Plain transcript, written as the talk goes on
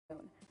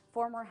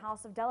Former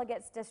House of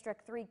Delegates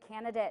District 3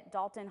 candidate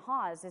Dalton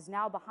Hawes is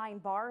now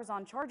behind bars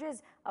on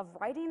charges of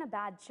writing a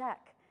bad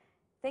check.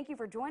 Thank you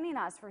for joining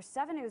us for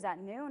 7 News at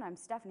noon. I'm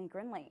Stephanie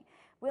Grinley.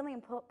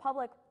 Wheeling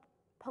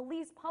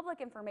Police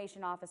Public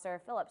Information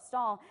Officer Philip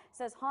Stahl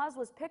says Hawes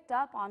was picked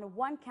up on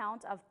one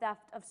count of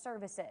theft of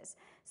services.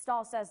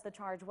 Stahl says the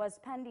charge was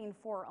pending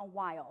for a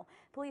while.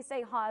 Police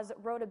say Hawes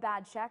wrote a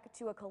bad check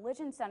to a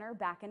collision center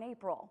back in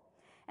April.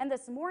 And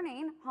this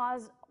morning,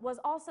 Hawes was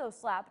also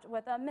slapped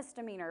with a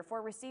misdemeanor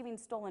for receiving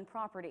stolen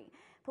property.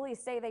 Police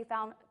say they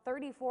found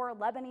 34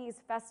 Lebanese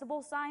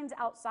festival signs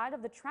outside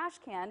of the trash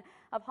can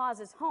of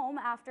Hawes' home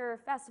after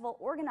festival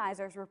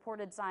organizers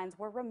reported signs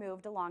were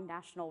removed along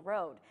National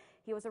Road.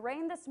 He was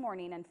arraigned this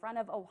morning in front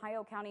of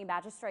Ohio County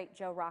Magistrate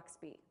Joe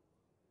Roxby.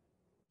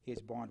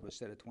 His bond was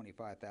set at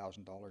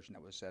 $25,000 and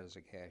it was set as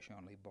a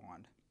cash-only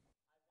bond.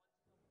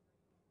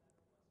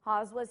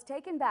 Hawes was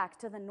taken back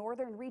to the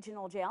Northern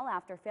Regional Jail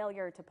after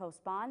failure to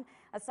post bond.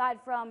 Aside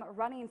from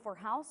running for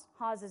House,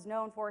 Hawes is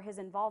known for his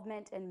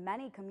involvement in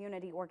many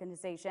community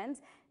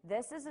organizations.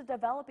 This is a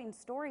developing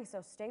story,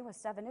 so stay with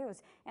 7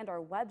 News and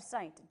our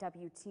website,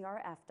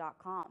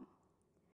 WTRF.com.